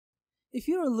If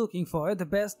you're looking for the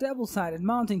best double-sided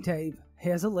mounting tape,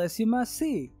 here's a list you must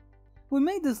see. We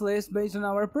made this list based on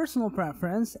our personal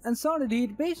preference and sorted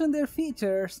it based on their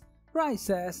features,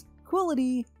 prices,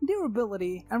 quality,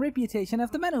 durability, and reputation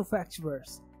of the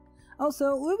manufacturers.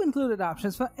 Also, we've included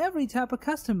options for every type of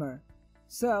customer.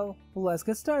 So, let's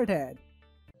get started.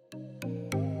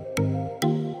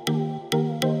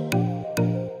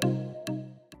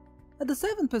 At the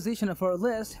 7th position of our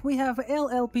list, we have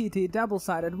LLPT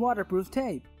double-sided waterproof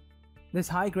tape. This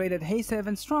high-grade adhesive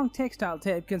and strong textile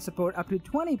tape can support up to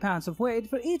 20 pounds of weight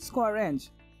for each square inch,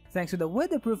 thanks to the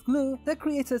weatherproof glue that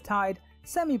creates a tight,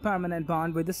 semi-permanent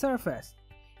bond with the surface.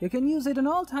 You can use it on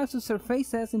all types of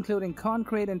surfaces including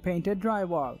concrete and painted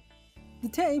drywall. The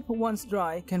tape, once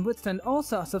dry, can withstand all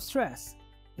sorts of stress.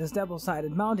 This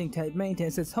double-sided mounting tape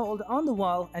maintains its hold on the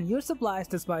wall and your supplies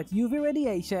despite UV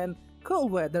radiation,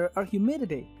 cold weather, or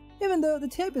humidity. Even though the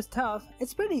tape is tough,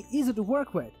 it's pretty easy to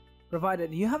work with.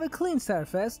 Provided you have a clean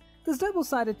surface, this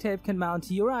double-sided tape can mount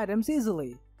to your items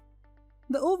easily.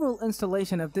 The overall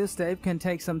installation of this tape can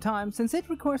take some time since it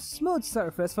requires smooth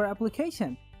surface for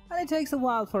application, and it takes a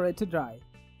while for it to dry.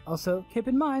 Also, keep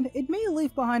in mind it may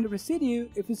leave behind a residue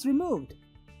if it's removed.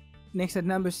 Next at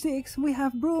number 6, we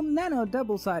have Broom Nano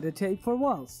double-sided tape for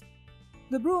walls.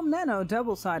 The Broom Nano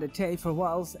double-sided tape for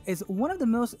walls is one of the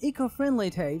most eco-friendly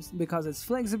tapes because it's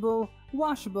flexible,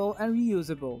 washable, and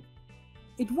reusable.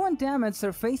 It won't damage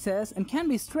surfaces and can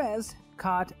be stressed,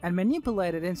 cut, and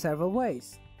manipulated in several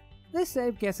ways. This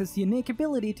tape gets its unique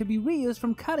ability to be reused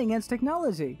from cutting-edge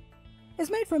technology.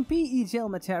 It's made from PE gel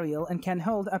material and can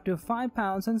hold up to 5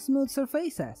 pounds on smooth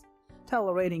surfaces.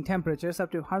 Tolerating temperatures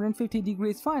up to 150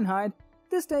 degrees Fahrenheit,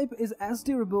 this tape is as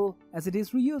durable as it is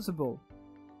reusable.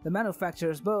 The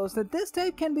manufacturers boast that this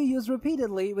tape can be used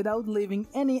repeatedly without leaving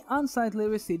any unsightly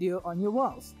residue on your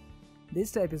walls.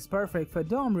 This tape is perfect for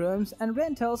dorm rooms and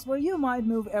rentals where you might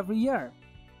move every year.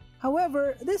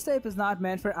 However, this tape is not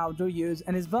meant for outdoor use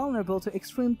and is vulnerable to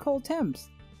extreme cold temps.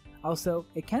 Also,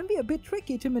 it can be a bit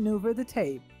tricky to maneuver the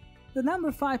tape. The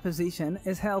number 5 position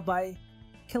is held by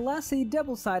Kelasi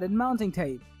double-sided mounting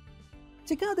tape.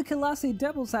 Check out the Kelasi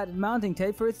double-sided mounting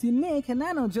tape for its unique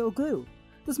nano-gel glue.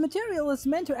 This material is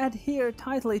meant to adhere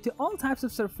tightly to all types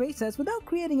of surfaces without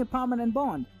creating a permanent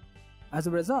bond. As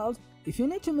a result, if you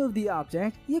need to move the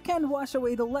object, you can wash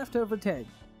away the leftover tape.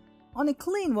 On a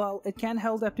clean wall, it can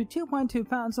hold up to 2.2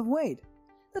 pounds of weight.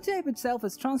 The tape itself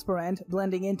is transparent,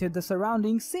 blending into the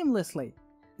surroundings seamlessly.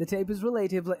 The tape is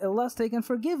relatively elastic and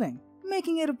forgiving,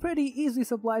 making it a pretty easy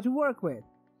supply to work with.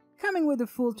 Coming with a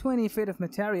full 20 feet of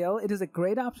material, it is a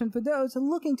great option for those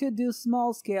looking to do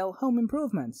small-scale home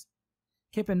improvements.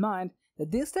 Keep in mind that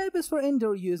this tape is for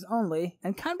indoor use only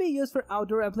and can't be used for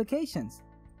outdoor applications.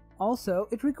 Also,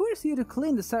 it requires you to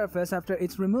clean the surface after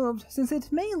it's removed since it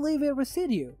may leave a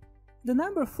residue. The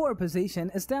number 4 position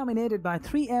is dominated by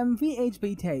 3M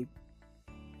VHB tape.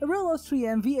 Arulo's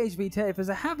 3M VHB tape is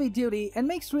a heavy-duty and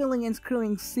makes drilling and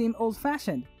screwing seem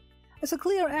old-fashioned. It's a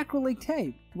clear acrylic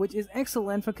tape, which is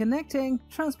excellent for connecting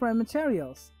transparent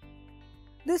materials.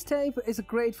 This tape is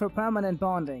great for permanent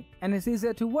bonding and is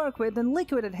easier to work with than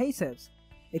liquid adhesives.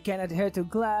 It can adhere to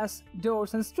glass,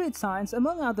 doors, and street signs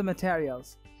among other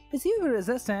materials. It's UV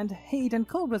resistant, heat and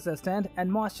cold resistant,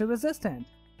 and moisture resistant.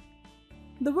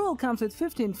 The roll comes with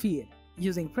 15 feet.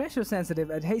 Using pressure-sensitive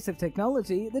adhesive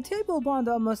technology, the tape will bond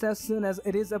almost as soon as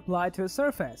it is applied to a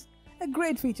surface. A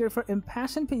great feature for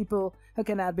impatient people who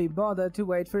cannot be bothered to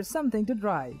wait for something to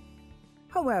dry.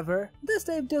 However, this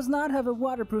tape does not have a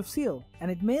waterproof seal, and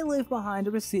it may leave behind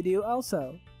a residue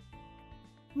also.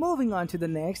 Moving on to the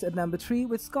next at number 3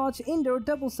 with Scotch Indoor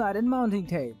double-sided mounting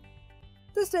tape.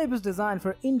 This tape is designed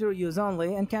for indoor use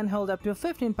only and can hold up to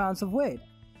 15 pounds of weight.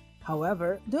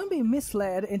 However, don't be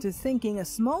misled into thinking a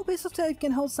small piece of tape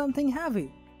can hold something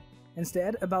heavy.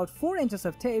 Instead, about 4 inches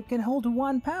of tape can hold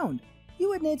 1 pound. You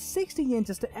would need 60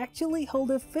 inches to actually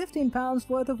hold a 15 pounds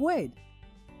worth of weight.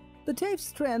 The tape's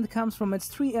strength comes from its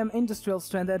 3M industrial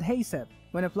strength adhesive.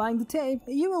 When applying the tape,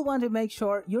 you will want to make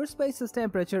sure your space's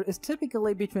temperature is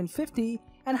typically between 50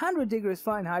 and 100 degrees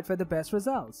Fahrenheit for the best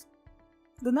results.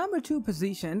 The number 2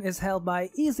 position is held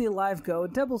by Easy Life Go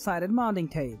double-sided mounting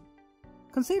tape.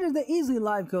 Consider the Easy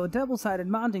Life Go double-sided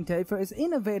mounting tape for its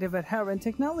innovative adherent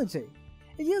technology.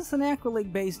 It uses an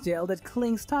acrylic-based gel that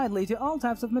clings tightly to all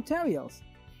types of materials.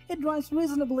 It dries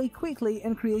reasonably quickly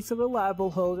and creates a reliable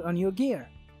hold on your gear.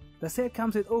 The set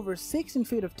comes with over 16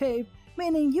 feet of tape,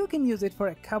 meaning you can use it for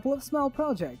a couple of small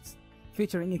projects.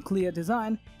 Featuring a clear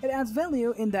design, it adds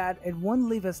value in that it won't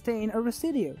leave a stain or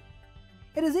residue.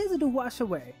 It is easy to wash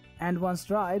away, and once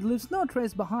dried, leaves no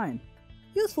trace behind.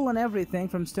 Useful on everything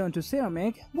from stone to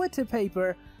ceramic, wood to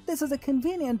paper, This is a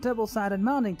convenient double-sided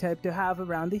mounting tape to have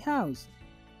around the house.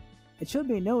 It should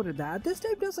be noted that this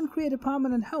tape doesn't create a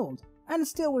permanent hold, and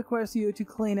still requires you to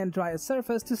clean and dry a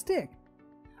surface to stick.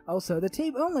 Also, the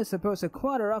tape only supports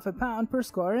 1/4 pound per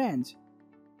square inch.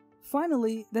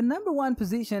 Finally, the number 1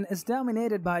 position is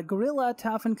dominated by Gorilla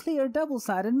Tough and Clear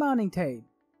double-sided mounting tape.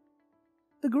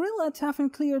 The Gorilla Tough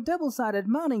and Clear double-sided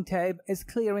mounting tape is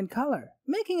clear in color,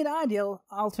 making it ideal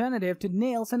alternative to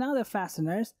nails and other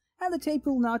fasteners, and the tape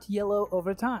will not yellow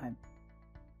over time.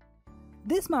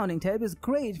 This mounting tape is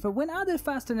great for when other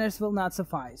fasteners will not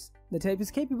suffice. The tape is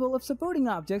capable of supporting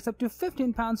objects up to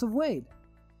 15 pounds of weight.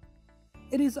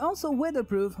 It is also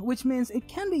weatherproof, which means it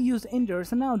can be used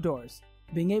indoors and outdoors.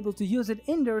 Being able to use it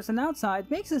indoors and outside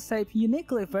makes this tape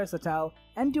uniquely versatile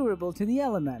and durable to the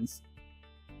elements.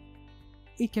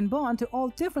 It can bond to all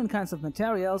different kinds of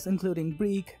materials including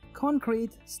brick,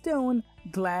 concrete, stone,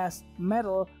 glass,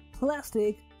 metal,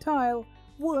 plastic, tile,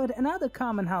 wood, and other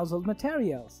common household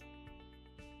materials.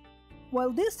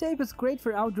 While this tape is great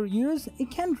for outdoor use, it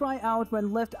can dry out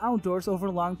when left outdoors over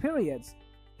long periods.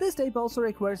 This tape also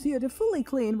requires you to fully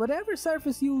clean whatever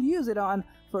surface you'll use it on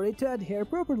for it to adhere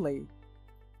properly.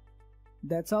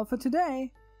 That's all for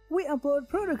today. We upload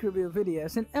product review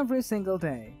videos in every single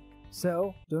day.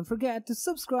 So don't forget to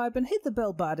subscribe and hit the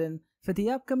bell button for the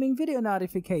upcoming video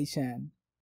notification.